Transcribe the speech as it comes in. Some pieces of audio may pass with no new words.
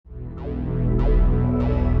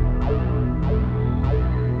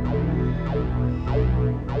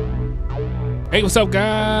Hey, what's up,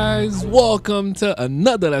 guys? Welcome to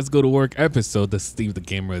another Let's Go to Work episode, the Steve the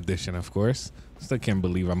Gamer edition, of course. Still can't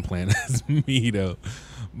believe I'm playing as me, though.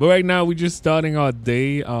 But right now, we're just starting our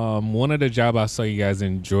day. One of the jobs I saw you guys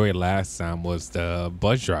enjoy last time was the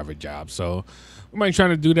bus driver job. So we might try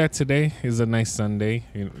to do that today. It's a nice Sunday.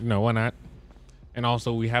 You know, why not? And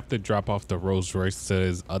also, we have to drop off the Rolls-Royce to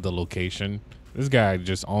his other location. This guy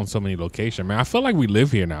just owns so many locations, man. I feel like we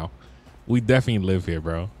live here now. We definitely live here,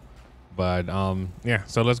 bro. But yeah,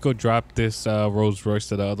 so let's go drop this Rolls-Royce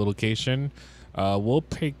to the other location. We'll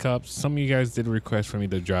pick up, some of you guys did request for me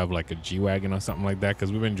to drive like a G-Wagon or something like that,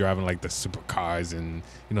 because we've been driving like the supercars and,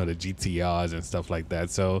 you know, the GTRs and stuff like that.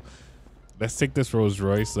 So let's take this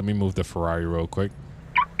Rolls-Royce. Let me move the Ferrari real quick.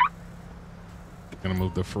 Gonna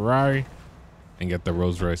move the Ferrari and get the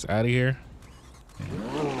Rolls-Royce out of here.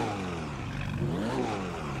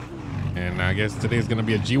 And I guess today's gonna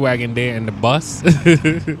be a G-Wagon day in the bus.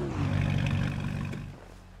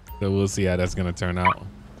 So we'll see how that's gonna turn out.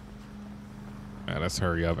 Let's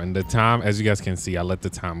hurry up. And the time, as you guys can see, I let the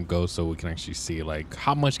time go so we can actually see like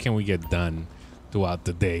how much can we get done throughout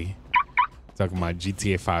the day. Talking about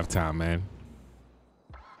GTA 5 time, man.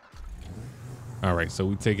 All right, so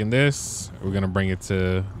we're taking this. We're gonna bring it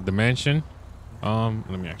to the mansion.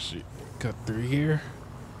 Let me actually cut through here.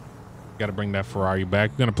 Gotta bring that Ferrari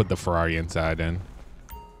back. We're gonna put the Ferrari inside then.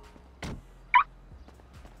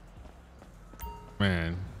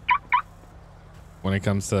 Man. When it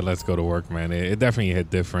comes to Let's Go to Work, man, it definitely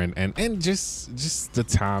hit different. And just the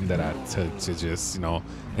time that I took to just, you know,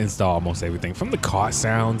 install almost everything. From the car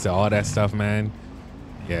sound to all that stuff, man.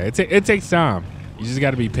 Yeah, it takes time. You just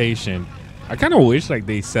got to be patient. I kind of wish, like,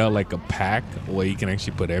 they sell, like, a pack where you can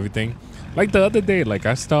actually put everything. Like, the other day, like,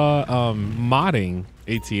 I started modding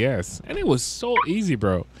ATS. And it was so easy,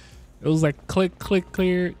 bro. It was like, click, click,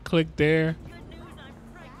 clear, click there.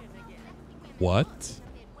 What?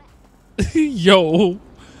 yo,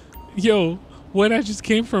 where that just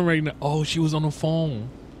came from right now? Oh, she was on the phone.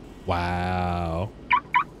 Wow.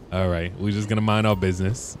 All right, we're just gonna mind our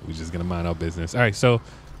business. All right, so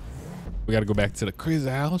we gotta go back to the Chris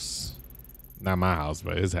house. Not my house,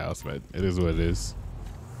 but his house, but it is what it is.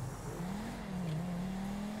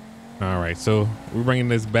 All right, so we're bringing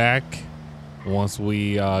this back. Once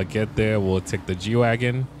we get there, we'll take the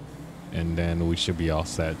G-Wagon, and then we should be all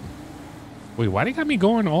set. Wait, why they got me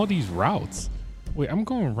going all these routes? Wait, I'm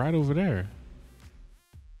going right over there.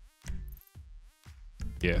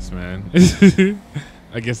 Yes, man.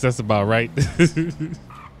 I guess that's about right.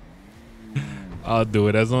 I'll do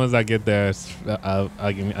it as long as I get there.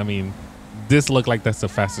 I mean, this looked like that's the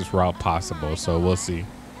fastest route possible, so we'll see.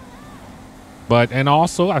 But, and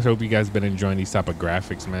also, I hope you guys been enjoying these type of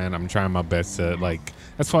graphics, man. I'm trying my best to, like,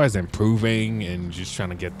 as far as improving and just trying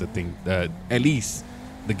to get the thing, at least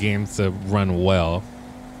the game to run well.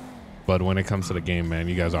 But when it comes to the game, man,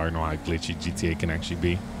 you guys already know how glitchy GTA can actually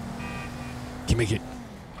be. Can make it.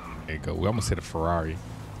 There you go. We almost hit a Ferrari.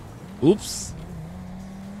 Oops.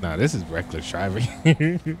 Nah, this is reckless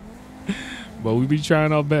driving. But we be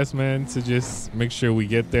trying our best, man, to just make sure we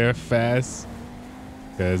get there fast.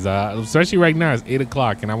 Because especially right now, it's 8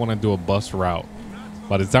 o'clock and I want to do a bus route.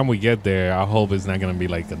 By the time we get there, I hope it's not going to be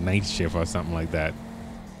like a night shift or something like that.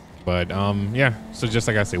 But yeah, so just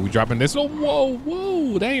like I said, we dropping this. Oh,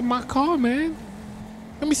 whoa, that ain't my car, man.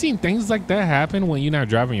 Let me see things like that happen when you're not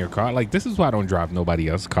driving your car. Like, this is why I don't drive nobody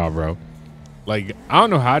else's car, bro. Like, I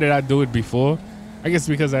don't know how did I do it before. I guess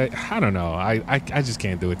because I don't know. I just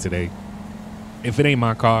can't do it today. If it ain't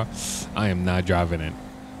my car, I am not driving it.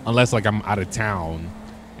 Unless like I'm out of town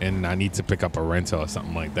and I need to pick up a rental or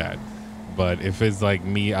something like that. But if it's like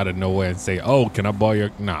me out of nowhere and say, oh, can I borrow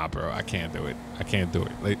your... Nah, bro, I can't do it. I can't do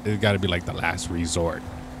it. Like, it's got to be like the last resort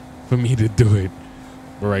for me to do it.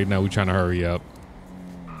 But right now, we're trying to hurry up.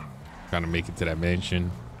 Trying to make it to that mansion.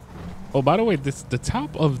 Oh, by the way, the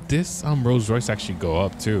top of this Rolls-Royce actually go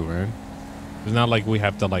up too, man. It's not like we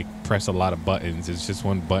have to like press a lot of buttons. It's just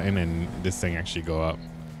one button and this thing actually go up.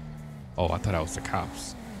 Oh, I thought that was the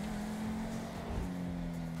cops.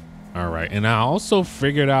 All right, and I also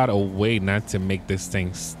figured out a way not to make this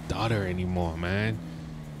thing stutter anymore, man.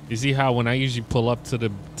 You see how when I usually pull up to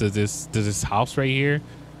this house right here,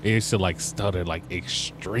 it used to like stutter like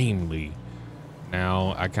extremely.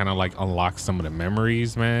 Now I kind of like unlock some of the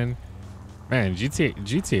memories, man. Man,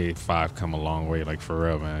 GTA 5 come a long way, like for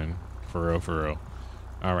real, man. For real.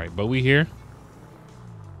 All right, but we here.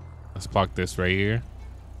 Let's park this right here.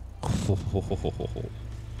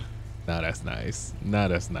 Nah, that's nice. Nah,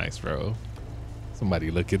 that's nice, bro. Somebody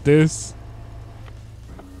look at this.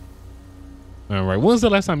 All right. When was the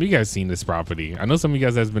last time you guys seen this property? I know some of you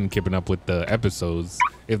guys has been keeping up with the episodes.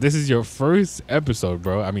 If this is your first episode,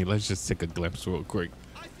 bro, I mean, let's just take a glimpse real quick.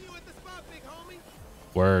 I see you at the spot, big homie.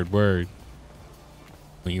 Word, word.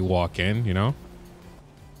 When you walk in, you know?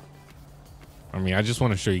 I mean, I just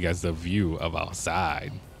want to show you guys the view of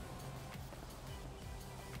outside.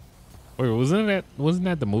 Wait, wasn't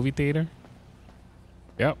that the movie theater?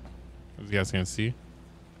 Yep. As you guys can see.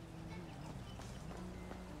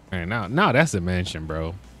 Man, now that's a mansion,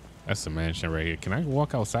 bro. That's a mansion right here. Can I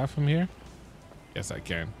walk outside from here? Yes, I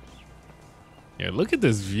can. Yeah, look at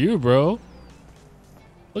this view, bro.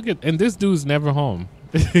 And this dude's never home.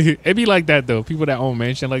 It be like that though. People that own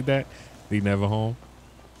mansion like that, they never home.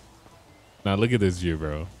 Now look at this view,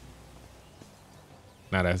 bro.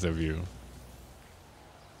 Now that's a view.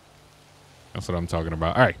 That's what I'm talking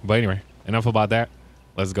about. All right, but anyway, enough about that.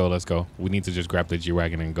 Let's go, let's go. We need to just grab the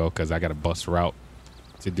G-Wagon and go because I got a bus route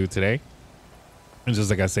to do today. And just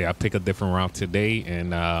like I say, I pick a different route today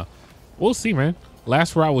and we'll see, man.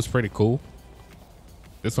 Last route was pretty cool.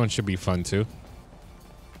 This one should be fun too.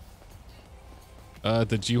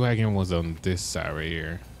 The G-Wagon was on this side right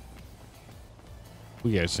here.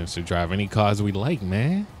 We got a chance to drive any cars we like,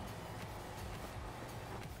 man.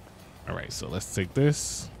 All right, so let's take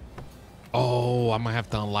this. Oh, I might have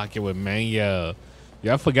to unlock it with Mania.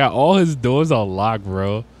 Yeah, I forgot all his doors are locked,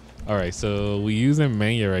 bro. All right, so we using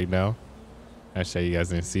Mania right now. I'll show you guys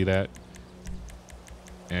didn't see that.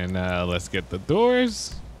 And let's get the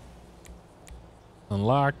doors.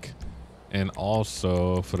 Unlock. And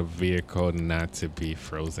also for the vehicle not to be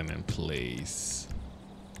frozen in place.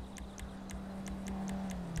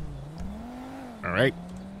 All right.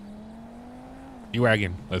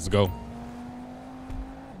 G-Wagon, let's go.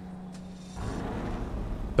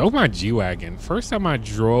 Drove my G-Wagon. First time I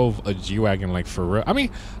drove a G-Wagon, like for real. I mean,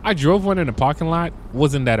 I drove one in the parking lot.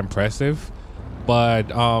 Wasn't that impressive.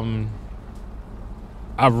 But I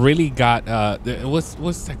really got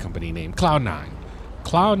what's that company name? Cloud9.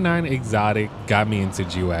 Cloud9 Exotic got me into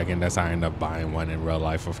G-Wagon. That's how I ended up buying one in real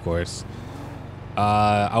life, of course.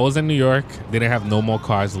 I was in New York. They didn't have no more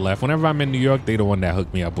cars left. Whenever I'm in New York, they the one that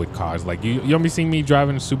hooked me up with cars. Like you don't be seeing me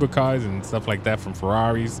driving supercars and stuff like that, from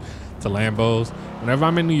Ferraris to Lambos. Whenever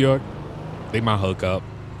I'm in New York, they my hook up.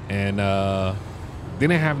 And they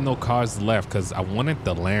didn't have no cars left because I wanted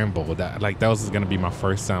the Lambo. That was gonna be my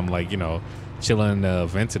first time, like, you know, chilling in the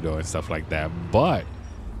Aventador and stuff like that. But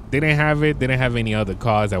they didn't have it. They didn't have any other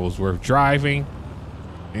cars that was worth driving.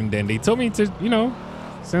 And then they told me to, you know,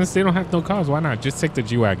 since they don't have no cars, why not just take the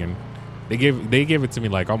G-Wagon? They gave it to me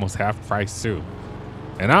like almost half price too.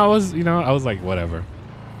 And I was, you know, I was like, whatever,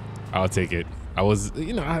 I'll take it. I was,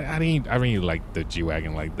 you know, I didn't really like the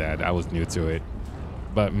G-Wagon like that. I was new to it.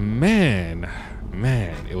 But man,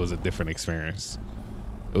 it was a different experience.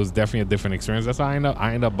 It was definitely a different experience. That's how I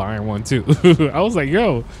ended up buying one too. I was like,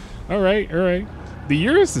 yo, all right. The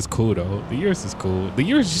Urus is cool though. The Urus is cool. The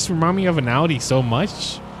Urus just remind me of an Audi so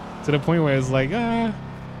much, to the point where it's like, I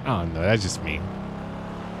don't know. That's just me.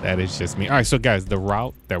 That is just me. All right, so guys, the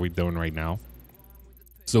route that we're doing right now.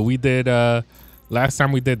 So we did, last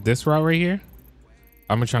time we did this route right here.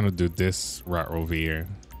 I'm trying to do this route over here.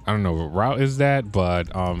 I don't know what route is that, but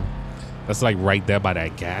that's like right there by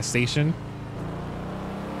that gas station.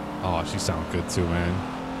 Oh, she sounds good too, man.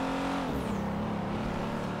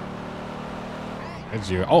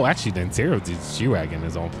 Oh, actually, the interior of this G-Wagon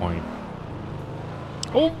is on point.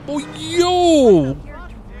 Oh,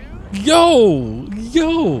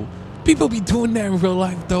 yo, people be doing that in real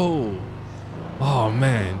life though. Oh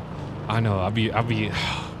man, I know. I'll be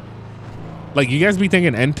like, you guys be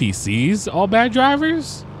thinking NPCs all bad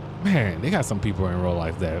drivers? Man, they got some people in real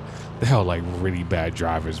life that they're like really bad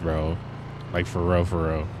drivers, bro. Like for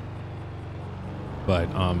real. But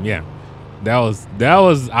yeah, that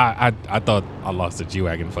was I thought I lost the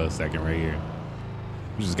G-Wagon for a second right here.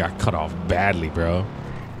 We just got cut off badly, bro.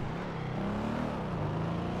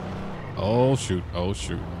 Oh shoot.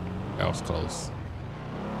 That was close.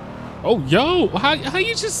 Oh, yo, how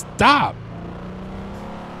you just stop?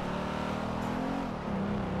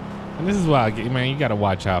 And this is why, man, you gotta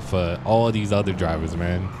watch out for all these other drivers,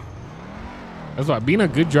 man. That's why being a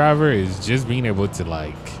good driver is just being able to,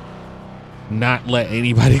 like, not let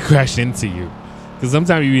anybody crash into you. Because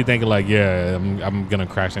sometimes you be thinking like, yeah, I'm gonna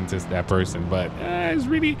crash into that person, but it's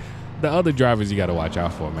really the other drivers you gotta watch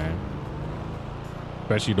out for, man.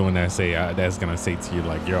 Especially doing that, that's gonna say to you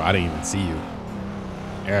like, yo, I didn't even see you.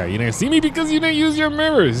 Yeah, you didn't see me because you didn't use your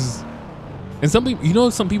mirrors. And some people, you know,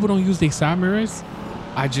 some people don't use their side mirrors.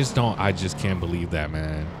 I just can't believe that,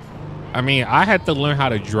 man. I mean, I had to learn how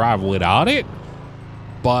to drive without it,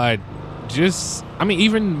 but just, I mean,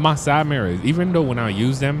 even my side mirrors, even though when I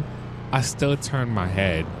use them, I still turn my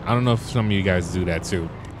head. I don't know if some of you guys do that too.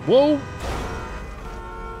 Whoa.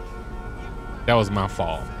 That was my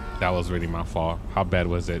fault. That was really my fault. How bad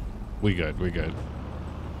was it? We good. We good.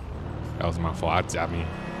 That was my fault. I mean,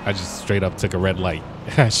 I just straight up took a red light.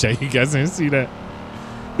 I sure you guys didn't see that.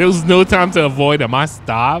 There was no time to avoid them. I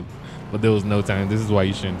stopped, but there was no time. This is why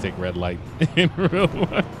you shouldn't take red light in real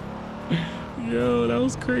life. Yo, that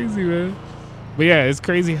was crazy, man. But yeah, it's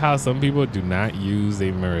crazy how some people do not use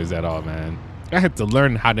their mirrors at all, man. I had to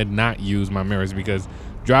learn how to not use my mirrors because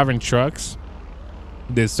driving trucks,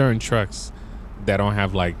 there's certain trucks that don't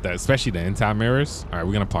have like that, especially the inside mirrors. All right,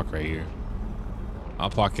 we're gonna park right here. I'll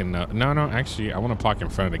park in the, no, actually, I want to park in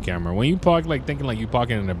front of the camera. When you park, like thinking like you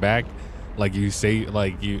parking in the back, like you say,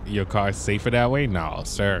 like your car is safer that way. No,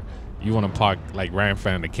 sir. You want to park like right in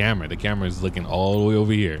front of the camera. The camera is looking all the way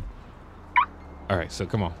over here. All right, so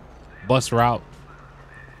come on. Bus route.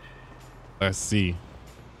 Let's see.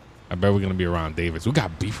 I bet we're going to be around Davis. We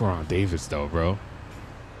got beef around Davis though, bro.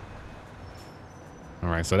 All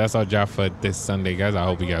right, so that's our job for this Sunday, guys. I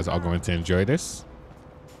hope you guys are going to enjoy this.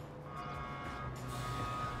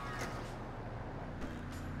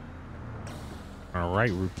 All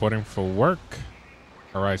right, reporting for work.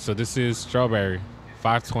 All right, so this is Strawberry.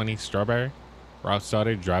 520 Strawberry. Route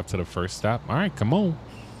started, drive to the first stop. All right, come on.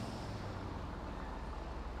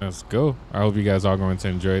 Let's go. I hope you guys are going to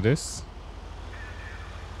enjoy this.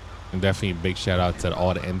 And definitely a big shout out to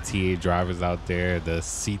all the MTA drivers out there. The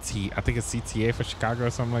CT, I think it's CTA for Chicago or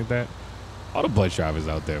something like that. All the bus drivers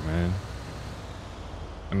out there, man.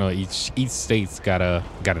 I know each state's got a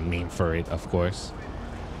name for it, of course.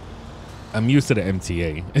 I'm used to the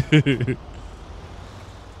MTA.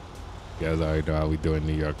 You guys already know how we do in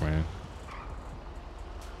New York, man.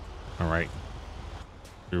 All right.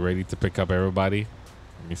 You ready to pick up everybody?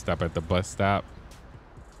 Let me stop at the bus stop.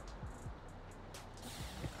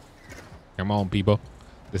 Come on, people.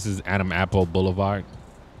 This is Adam Apple Boulevard.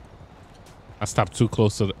 I stopped too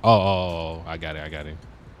close to the... Oh, I got it.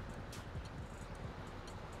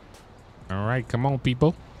 All right, come on,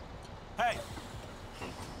 people. Hey.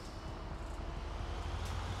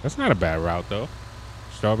 That's not a bad route, though.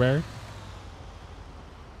 Strawberry.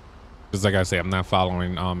 Just like I say, I'm not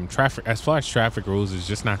following traffic. As far as traffic rules, it's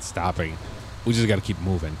just not stopping. We just got to keep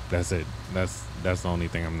moving. That's it. That's the only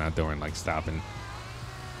thing I'm not doing, like stopping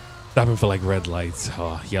for like red lights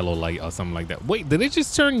or yellow light or something like that. Wait, did it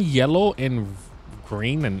just turn yellow and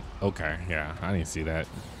green? And okay, yeah, I didn't see that.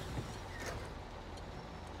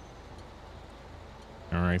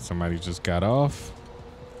 All right, somebody just got off.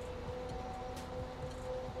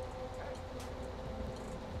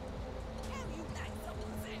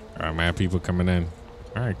 All right, man, people coming in.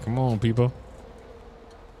 All right, come on, people.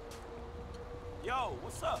 Yo,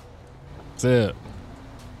 what's up? What's up?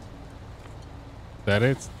 That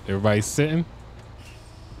it? Everybody's sitting?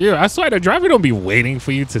 Yeah, I swear the driver don't be waiting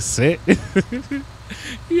for you to sit.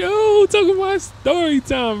 Yo, talking about story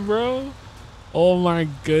time, bro. Oh my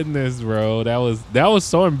goodness, bro. That was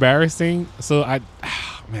so embarrassing. So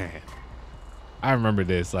man, I remember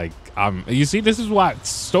this. Like, you see, this is why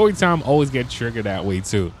story time always get triggered that way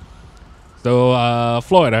too. So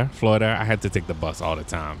Florida, I had to take the bus all the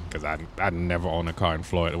time because I never owned a car in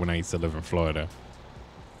Florida when I used to live in Florida.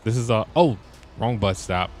 This is wrong bus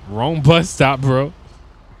stop. Wrong bus stop, bro.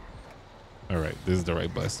 All right, this is the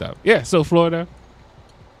right bus stop. Yeah, so Florida.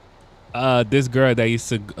 This girl that used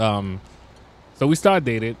to so we started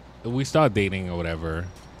dating or whatever.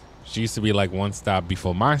 She used to be like one stop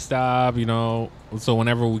before my stop, you know. So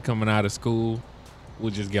whenever we coming out of school,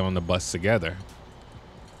 we'll just get on the bus together.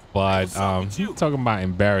 But talking about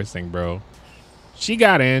embarrassing, bro. She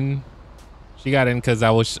got in because I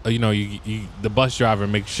was, you know, the bus driver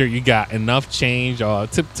make sure you got enough change or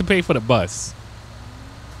to pay for the bus.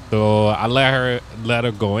 So I let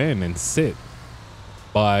her go in and sit.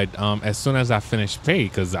 But as soon as I finished pay,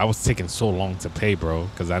 because I was taking so long to pay, bro,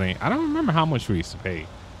 because I don't remember how much we used to pay.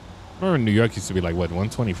 I remember New York used to be like what,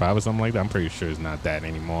 125 or something like that. I'm pretty sure it's not that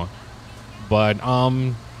anymore. But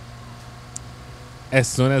as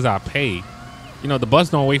soon as I pay, you know, the bus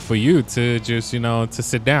don't wait for you to just, you know, to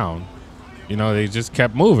sit down. You know, they just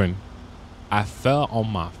kept moving. I fell on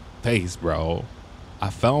my face, bro. I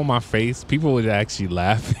fell on my face. People were actually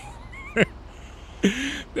laughing.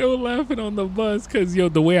 They were laughing on the bus because, yo,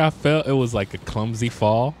 the way I fell, it was like a clumsy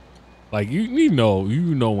fall. Like, you know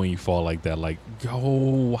when you fall like that. Like,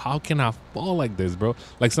 yo, how can I fall like this, bro?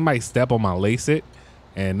 Like somebody step on my lace it,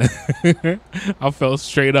 and I fell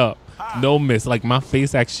straight up. No miss. Like my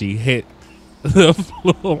face actually hit the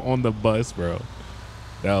floor on the bus, bro.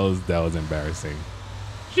 That was embarrassing.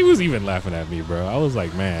 She was even laughing at me, bro. I was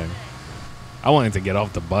like, man, I wanted to get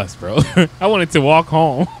off the bus, bro. I wanted to walk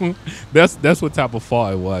home. That's what type of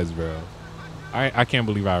fault it was, bro. I can't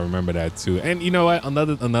believe I remember that too. And you know what?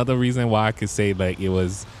 Another reason why I could say like it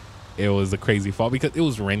was a crazy fault, because it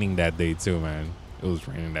was raining that day too, man. It was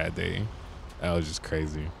raining that day. That was just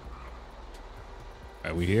crazy.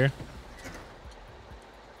 Are we here?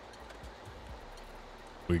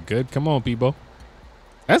 We good? Come on, people.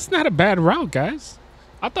 That's not a bad route, guys.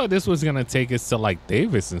 I thought this was gonna take us to like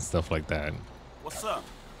Davis and stuff like that. What's up?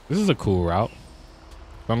 This is a cool route.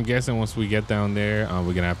 But I'm guessing once we get down there,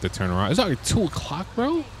 we're gonna have to turn around. It's already 2 o'clock,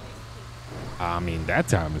 bro. I mean, that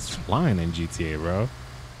time is flying in GTA, bro.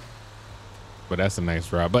 But that's a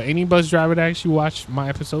nice route. But any bus driver that actually watch my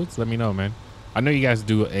episodes, let me know, man. I know you guys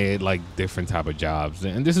do like different type of jobs,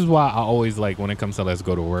 and this is why I always like when it comes to let's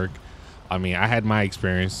go to work. I mean, I had my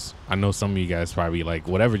experience. I know some of you guys probably like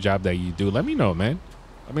whatever job that you do. Let me know, man.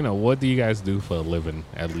 Let me know, what do you guys do for a living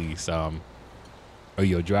at least? Are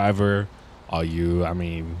you a driver? Are you, I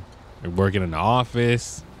mean, working in the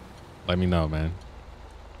office? Let me know, man.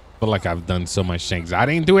 I feel like I've done so much things. I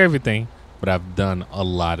didn't do everything, but I've done a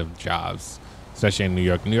lot of jobs, especially in New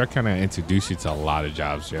York. New York kind of introduced you to a lot of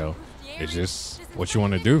jobs, yo. It's just what you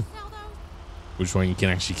want to do, which one you can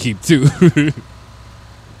actually keep too.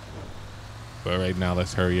 But right now,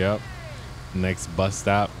 let's hurry up. Next bus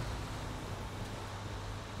stop.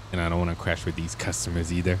 And I don't want to crash with these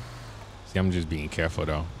customers either. See, I'm just being careful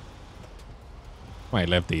though. Might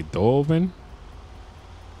left the door open.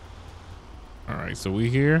 All right, so we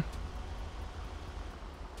here.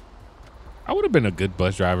 I would have been a good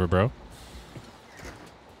bus driver, bro.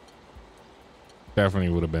 Definitely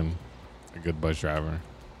would have been a good bus driver.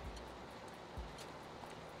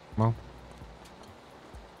 Come on.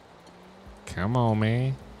 Come on,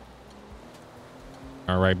 man.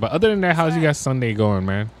 All right, but other than that, how's you guys Sunday going,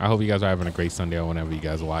 man? I hope you guys are having a great Sunday or whenever you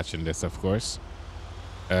guys are watching this, of course.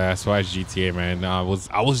 As far as GTA, man, I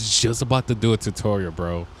was just about to do a tutorial,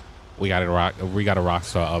 bro. We got a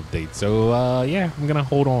Rockstar update, so yeah, I'm gonna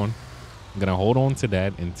hold on. I'm gonna hold on to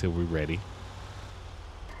that until we're ready.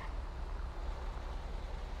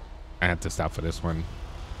 I had to stop for this one.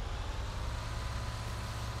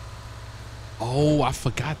 Oh, I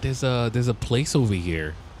forgot there's a place over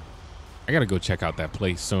here. I gotta go check out that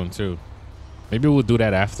place soon too. Maybe we'll do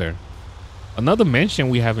that after. Another mansion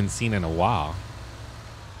we haven't seen in a while.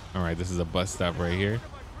 All right, this is a bus stop right here.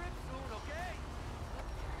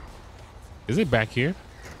 Is it back here?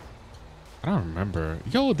 I don't remember.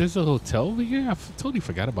 Yo, there's a hotel over here? I totally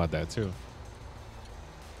forgot about that too.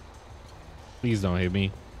 Please don't hit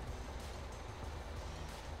me.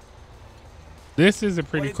 This is a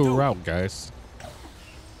pretty cool route, guys.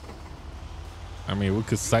 I mean, we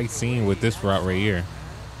could sightseeing with this route right here.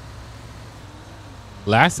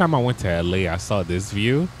 Last time I went to LA, I saw this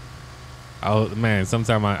view. Man,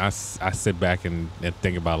 sometimes I sit back and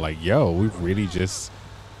think about like, yo, we've really just,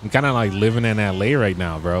 I'm kind of like living in LA right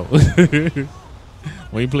now, bro.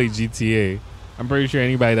 When you play GTA, I'm pretty sure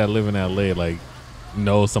anybody that live in LA like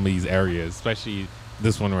knows some of these areas, especially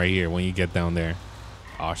this one right here when you get down there.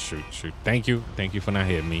 Oh, shoot. Thank you for not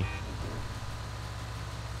hitting me.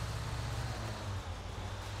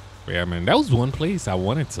 But yeah, man, that was one place I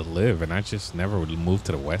wanted to live, and I just never moved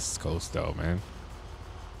to the West Coast, though, man.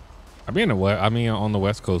 I mean, on the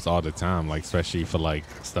West Coast all the time, like especially for like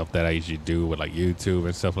stuff that I usually do with like YouTube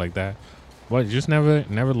and stuff like that. But just never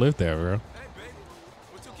lived there, bro. Hey, baby.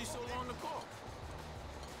 What took you so long to call?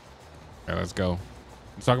 Yeah, let's go.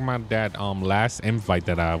 I'm talking about that last invite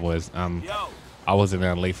that I was in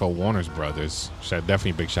LA for Warner's Brothers.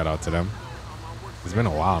 Definitely big shout out to them. It's been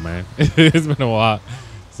a while, man. It's been a while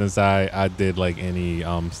since I did like any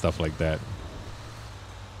stuff like that.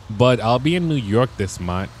 But I'll be in New York this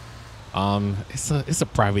month. It's a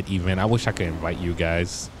private event. I wish I could invite you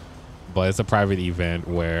guys, but it's a private event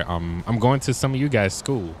where I'm going to some of you guys'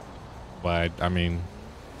 school. But I mean,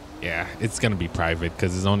 yeah, it's gonna be private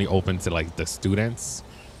because it's only open to like the students.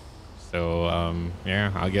 So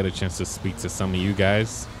yeah, I'll get a chance to speak to some of you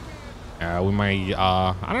guys. We might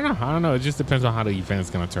I don't know. It just depends on how the event's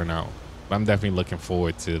gonna turn out. But I'm definitely looking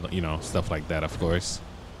forward to, you know, stuff like that. Of course,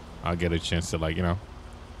 I'll get a chance to, like, you know,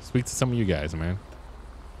 speak to some of you guys, man.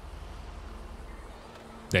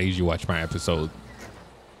 That usually watch my episode.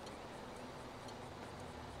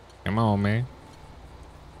 Come on, man.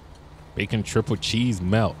 Bacon triple cheese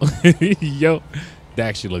melt. Yo, that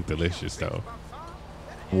actually looked delicious though.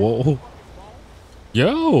 Whoa.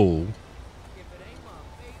 Yo.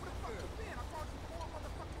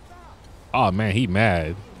 Oh man, he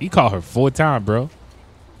mad. He called her 4 times, bro.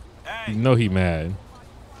 Hey. You know he mad.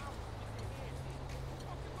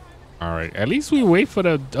 All right. At least we wait for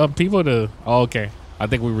the people to. Oh, okay. I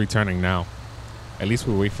think we're returning now. At least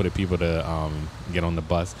we wait for the people to get on the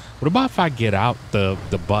bus. What about if I get out the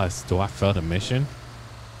bus? Do I fail the mission?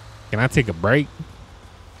 Can I take a break?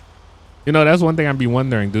 You know, that's one thing I'd be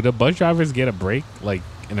wondering. Do the bus drivers get a break, like,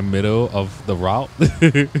 in the middle of the route?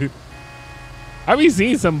 I've been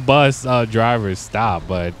seeing some bus drivers stop,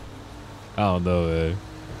 but I don't know.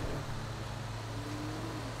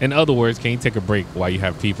 In other words, can you take a break while you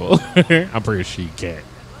have people? I'm pretty sure you can't.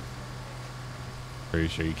 Pretty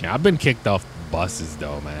sure you can. I've been kicked off buses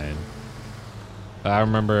though, man. I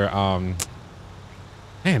remember,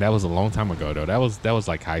 man, that was a long time ago though. That was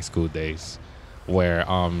like high school days, where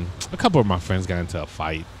a couple of my friends got into a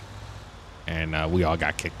fight, and we all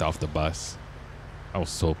got kicked off the bus. I was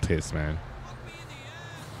so pissed, man.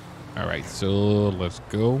 All right, so let's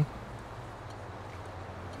go.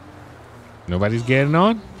 Nobody's getting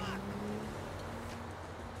on.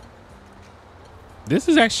 This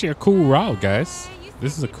is actually a cool route, guys.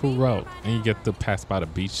 This is a cool route, and you get to pass by the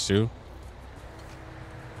beach too.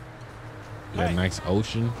 Got a nice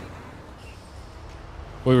ocean.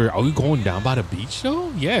 Wait, are we going down by the beach though?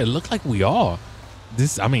 Yeah, it looks like we are.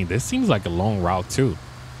 This seems like a long route too.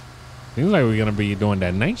 Seems like we're gonna be doing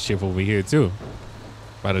that night shift over here too.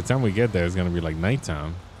 By the time we get there, it's gonna be like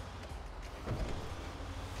nighttime.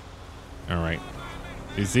 All right.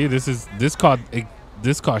 You see, this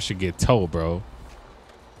car should get towed, bro.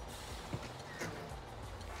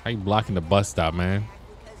 How you blocking the bus stop, man?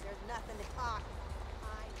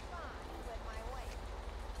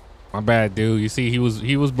 My bad, dude. You see, he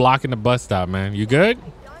was blocking the bus stop, man. You good?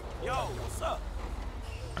 Yo, what's up?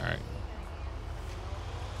 All right.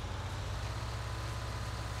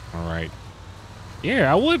 All right.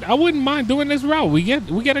 Yeah, I wouldn't mind doing this route. We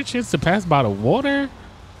get a chance to pass by the water.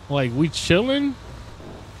 Like, we chilling.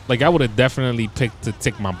 Like, I would have definitely picked to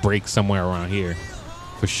take my break somewhere around here,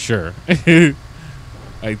 for sure.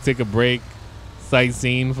 Like, take a break,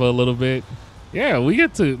 sightseeing for a little bit. Yeah, we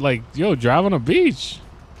get to, like, yo, drive on a beach.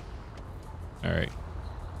 All right.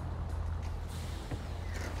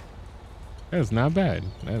 That is not bad.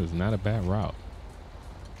 That is not a bad route.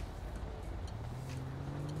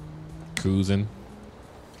 Cruising.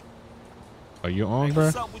 Are you on, Hey, bro?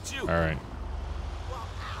 what's up with you? All right.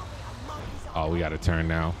 Oh, we got to turn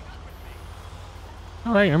now.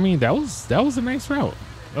 All right. I mean, that was a nice route.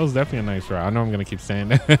 That was definitely a nice route. I know I'm gonna keep saying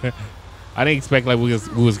that. I didn't expect like we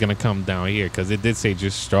was gonna come down here because it did say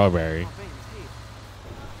just Strawberry.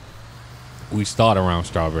 We start around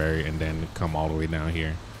Strawberry and then come all the way down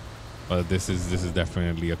here. But this is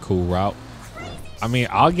definitely a cool route. I mean,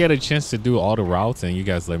 I'll get a chance to do all the routes and you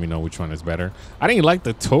guys let me know which one is better. I didn't like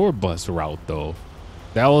the tour bus route though.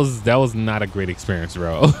 That was not a great experience,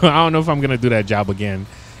 bro. I don't know if I'm gonna do that job again.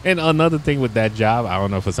 And another thing with that job, I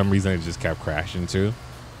don't know, for some reason it just kept crashing too.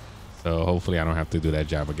 So hopefully I don't have to do that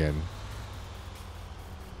job again.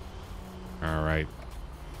 All right.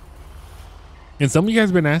 And some of you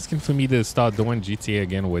guys been asking for me to start doing GTA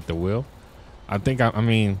again with the wheel. I think I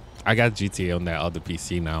mean I got GTA on that other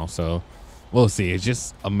PC now, so we'll see. It's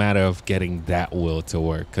just a matter of getting that wheel to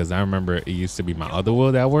work, because I remember it used to be my other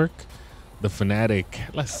wheel that worked. The Fanatic.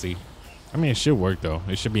 Let's see. I mean, it should work though.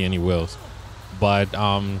 It should be any wheels, but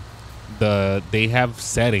they have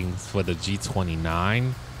settings for the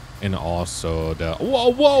G29 and also the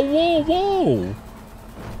whoa.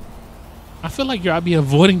 I feel like I'd be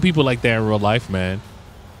avoiding people like that in real life, man.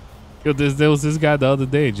 Yo, there was this guy the other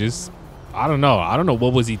day. Just I don't know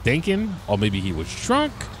what was he thinking, or maybe he was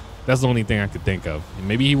drunk. That's the only thing I could think of.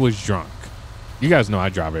 Maybe he was drunk. You guys know I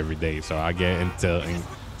drive every day, so I get into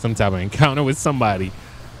some type of encounter with somebody,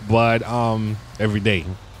 but every day.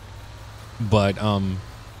 But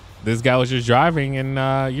this guy was just driving,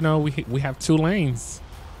 and you know, we have 2 lanes,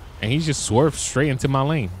 and he just swerved straight into my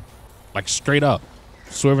lane, like straight up,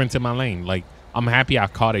 swerve into my lane. Like, I'm happy I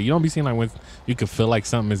caught it. You don't be seeing like when you can feel like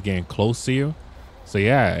something is getting close to you. So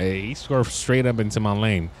yeah, he swerved straight up into my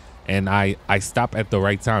lane, and I stopped at the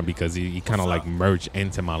right time because he kind of like merged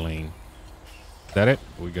into my lane. Is that it?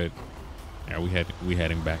 We good? Yeah, we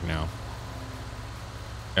heading back now.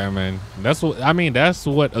 Yeah, man. That's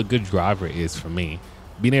what a good driver is for me.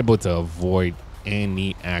 Being able to avoid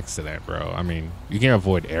any accident, bro. I mean, you can't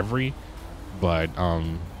avoid every, but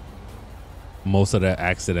most of the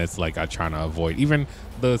accidents like I trying to avoid. Even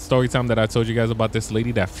the story time that I told you guys about this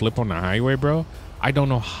lady that flipped on the highway, bro. I don't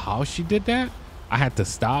know how she did that. I had to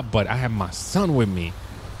stop, but I had my son with me,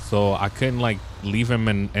 so I couldn't like leave him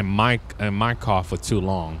in my car for too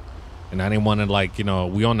long. And I didn't want to, like, you know,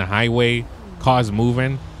 we on the highway, cars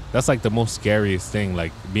moving. That's like the most scariest thing.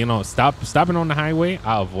 Like being on stopping on the highway.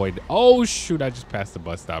 I'll avoid. Oh shoot! I just passed the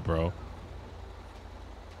bus stop, bro.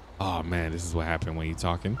 Oh man, this is what happened when you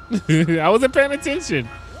talking. I wasn't paying attention.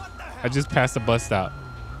 I just passed the bus stop.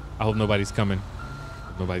 I hope nobody's coming.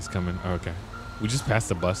 Nobody's coming. Okay, we just passed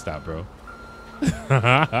the bus stop, bro.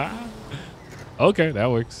 Okay,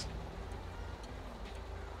 that works.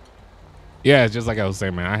 Yeah, just like I was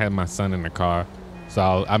saying, man. I had my son in the car,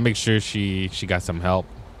 so I make sure she got some help,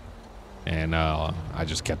 and I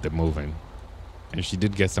just kept it moving. And she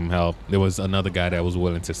did get some help. There was another guy that was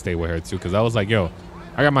willing to stay with her too, because I was like, yo,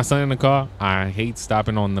 I got my son in the car. I hate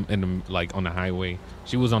stopping on the highway.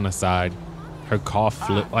 She was on the side. Her car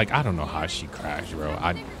flipped. Like, I don't know how she crashed, bro.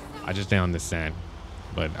 I just didn't understand.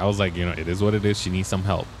 But I was like, you know, it is what it is. She needs some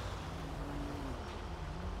help.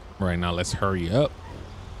 Right now, let's hurry up.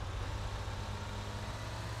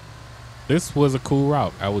 This was a cool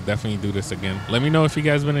route. I would definitely do this again. Let me know if you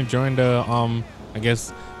guys been enjoying the I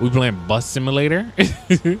guess we playing Bus Simulator.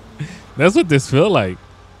 That's what this feel like.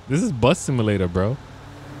 This is Bus Simulator, bro.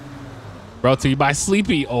 Brought to you by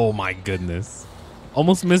Sleepy. Oh my goodness.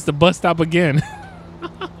 Almost missed the bus stop again.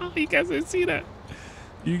 You guys didn't see that.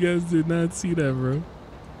 You guys did not see that, bro.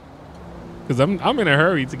 Cause I'm in a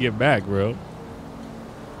hurry to get back, bro.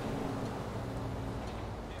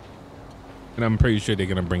 And I'm pretty sure they're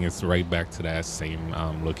gonna bring us right back to that same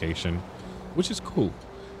location, which is cool.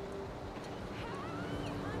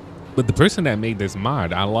 But the person that made this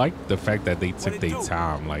mod, I like the fact that they took their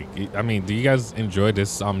time. Like, I mean, do you guys enjoy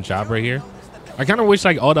this job right here? I kind of wish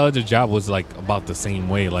like all the other job was like about the same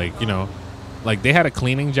way. Like, you know, like they had a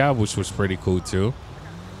cleaning job, which was pretty cool too.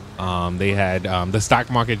 They had the stock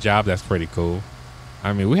market job. That's pretty cool.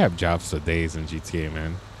 I mean, we have jobs for days in GTA,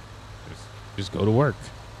 man. Just go to work.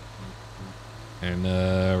 And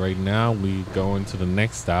right now we going to the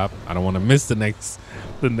next stop. I don't want to miss the next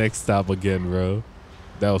stop again, bro.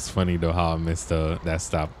 That was funny though how I missed that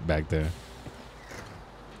stop back there.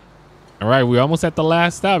 All right, we're almost at the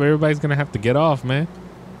last stop. Everybody's gonna have to get off, man.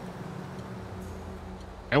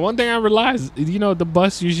 And one thing I realized, you know, the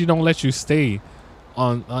bus usually don't let you stay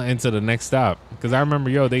on into the next stop. Because I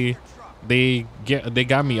remember, yo, they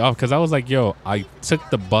got me off because I was like, yo, I took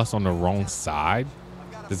the bus on the wrong side.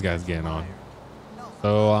 This guy's getting on.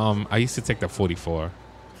 So I used to take the 44.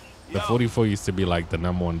 The 44 used to be like the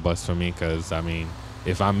 #1 bus for me because I mean,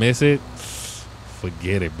 if I miss it,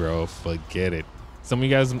 forget it, bro. Forget it. Some of you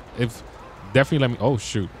guys, if definitely let me. Oh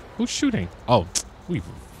shoot, who's shooting? Oh, we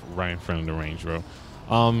right in front of the range, bro.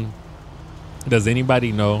 Does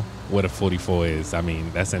anybody know what a 44 is? I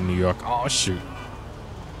mean, that's in New York. Oh shoot,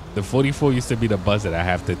 the 44 used to be the bus that I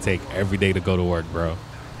have to take every day to go to work, bro.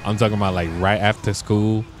 I'm talking about like right after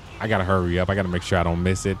school. I gotta hurry up. I gotta make sure I don't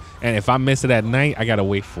miss it. And if I miss it at night, I gotta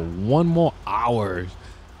wait for 1 more hour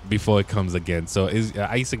before it comes again. So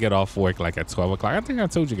I used to get off work like at 12 o'clock. I think I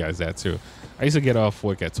told you guys that too. I used to get off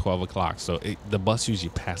work at 12 o'clock. So the bus usually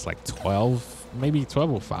passed like 12, maybe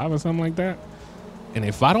 12:05 or something like that. And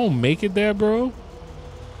if I don't make it there, bro,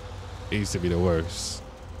 it used to be the worst.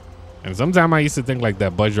 And sometimes I used to think like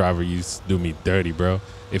that bus driver used to do me dirty, bro.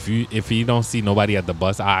 If you don't see nobody at the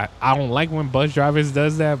bus, I don't like when bus drivers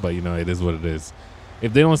does that, but you know, it is what it is.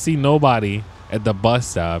 If they don't see nobody at the bus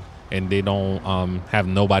stop and they don't have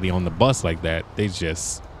nobody on the bus like that, they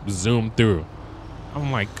just zoom through. I'm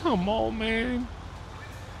like, come on, man.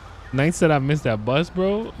 Nights that I missed that bus,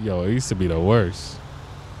 bro, yo, it used to be the worst.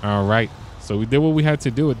 All right, so we did what we had to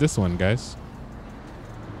do with this one, guys.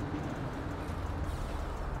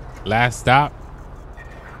 Last stop.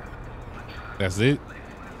 That's it.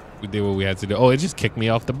 We did what we had to do. Oh, it just kicked me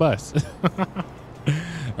off the bus.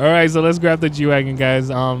 All right, so let's grab the G-Wagon,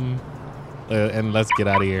 guys. And let's get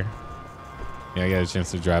out of here. Yeah, I got a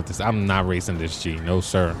chance to drive this. I'm not racing this G. No,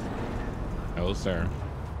 sir. No, sir.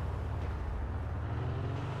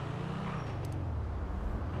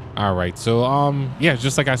 All right, so yeah,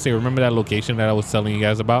 just like I say, remember that location that I was telling you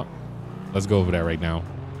guys about? Let's go over there right now.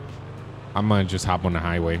 I'm gonna just hop on the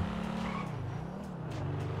highway.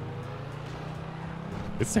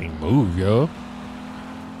 This ain't move, yo.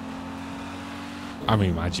 I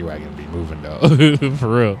mean, my G-Wagon be moving though. For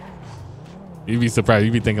real. You'd be surprised.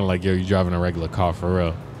 You'd be thinking like, yo, you driving a regular car for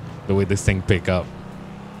real. The way this thing pick up.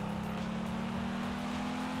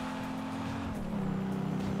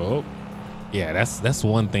 Oh. Yeah, that's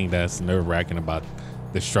one thing that's nerve-wracking about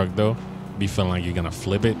this truck though. Be feeling like you're gonna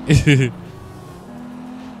flip it.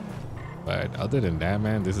 But other than that,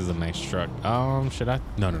 man, this is a nice truck. Should I?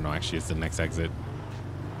 No, actually it's the next exit.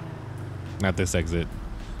 Not this exit.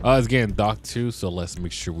 It's getting dark too, so let's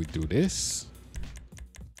make sure we do this.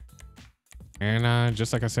 And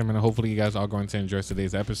just like I said, man, hopefully you guys are going to enjoy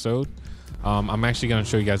today's episode. I'm actually going to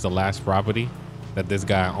show you guys the last property that this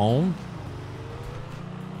guy owned.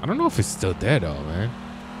 I don't know if it's still there though, man.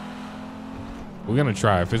 We're going to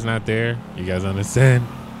try. If it's not there, you guys understand.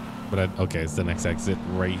 But okay, it's the next exit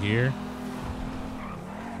right here.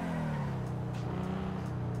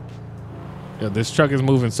 Yo, this truck is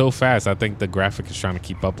moving so fast. I think the graphic is trying to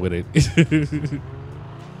keep up with it.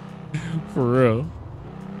 For real.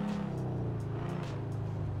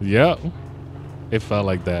 Yep. It felt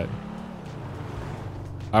like that.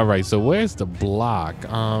 All right, so where's the block?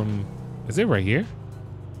 Is it right here?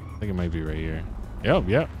 I think it might be right here.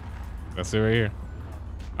 Yep. That's it right here.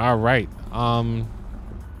 All right.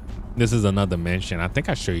 This is another mansion. I think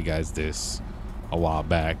I showed you guys this a while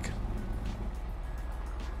back.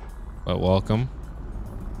 But welcome.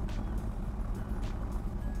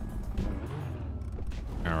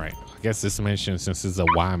 All right. I guess this mansion, since it's a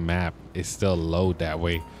wide map, it's still low that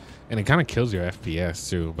way. And it kind of kills your FPS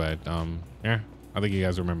too. But yeah, I think you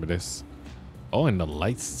guys remember this. Oh, and the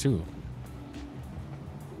lights too.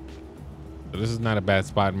 So this is not a bad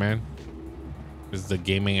spot, man. This is the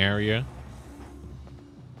gaming area.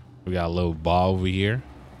 We got a little bar over here.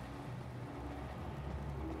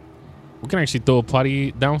 We can actually throw a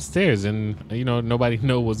party downstairs and, you know, nobody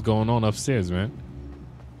know what's going on upstairs, man.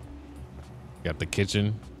 Got the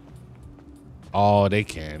kitchen. Oh, they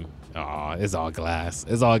can. Oh, it's all glass.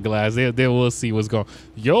 It's all glass. They will see what's going on.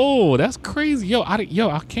 Yo, that's crazy. Yo,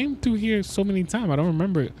 I came through here so many times. I don't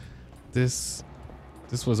remember this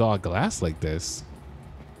was all glass like this.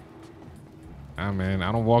 Ah, man,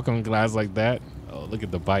 I don't walk on glass like that. Oh, look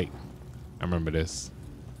at the bike. I remember this.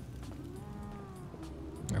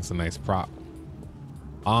 That's a nice prop.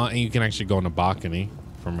 And you can actually go on the balcony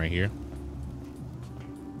from right here.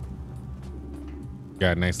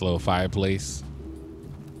 Got a nice little fireplace.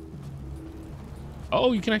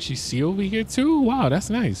 Oh, you can actually see over here too. Wow, that's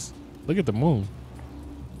nice. Look at the moon.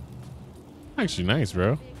 Actually nice,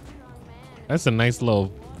 bro. That's a nice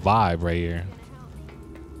little vibe right here.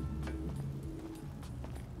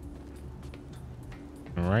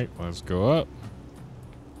 All right, let's go up.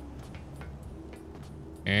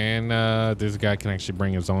 And this guy can actually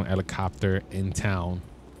bring his own helicopter in town.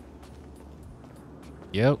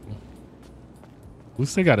 Yep. We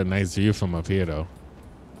still got a nice view from up here though.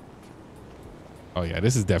 Oh yeah,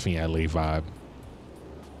 this is definitely LA vibe.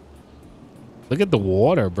 Look at the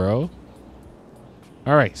water, bro.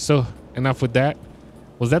 All right, so enough with that.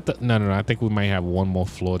 Was that the no, I think we might have one more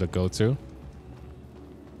floor to go to.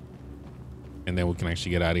 And then we can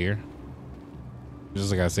actually get out of here.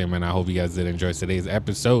 Just like I said, man, I hope you guys did enjoy today's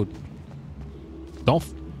episode.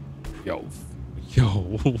 Yo.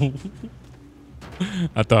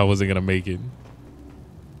 I thought I wasn't gonna make it.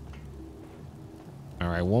 All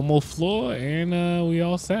right, one more floor and we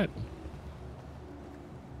all set.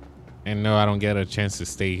 And no, I don't get a chance to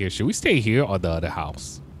stay here. Should we stay here or the other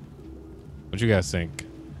house? What you guys think?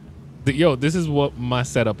 Yo, this is what my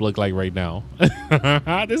setup look like right now.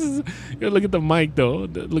 This is, yo, look at the mic though.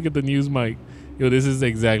 Look at the news mic. Yo, this is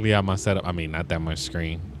exactly how my setup. I mean, not that much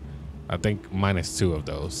screen. I think -2 of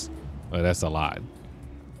those. But that's a lot.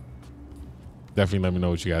 Definitely let me know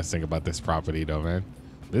what you guys think about this property though, man.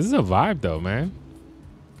 This is a vibe though, man.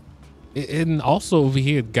 And also over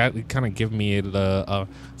here, it kind of give me a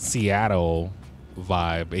Seattle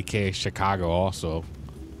vibe, aka Chicago also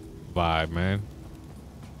vibe, man.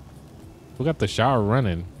 We got the shower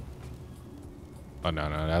running. Oh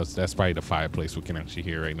no, that's probably the fireplace we can actually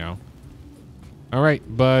hear right now. All right,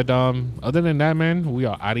 but other than that, man, we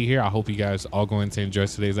are out of here. I hope you guys are going to enjoy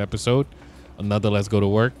today's episode. Another Let's Go to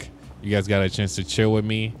Work. You guys got a chance to chill with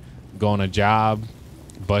me, go on a job,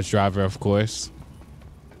 bus driver, of course.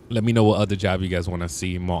 Let me know what other job you guys want to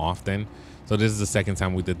see more often. So this is the second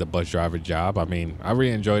time we did the bus driver job. I mean, I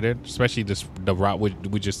really enjoyed it, especially the route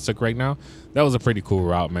we just took right now. That was a pretty cool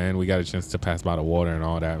route, man. We got a chance to pass by the water and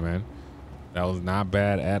all that, man. That was not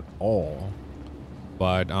bad at all.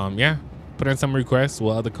 But yeah, put in some requests.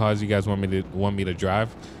 What other cars you guys want me to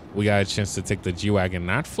drive? We got a chance to take the G-Wagon,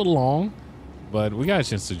 not for long, but we got a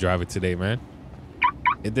chance to drive it today, man.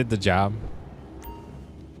 It did the job.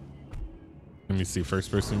 Let me see, first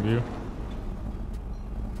person view.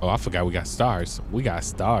 Oh, I forgot we got stars. We got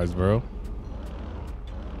stars, bro.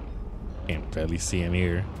 Can't barely see in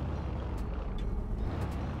here.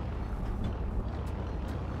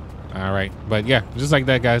 All right, but yeah, just like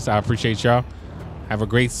that, guys. I appreciate y'all. Have a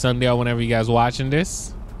great Sunday whenever you guys watching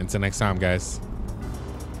this. Until next time, guys.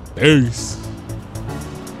 Peace.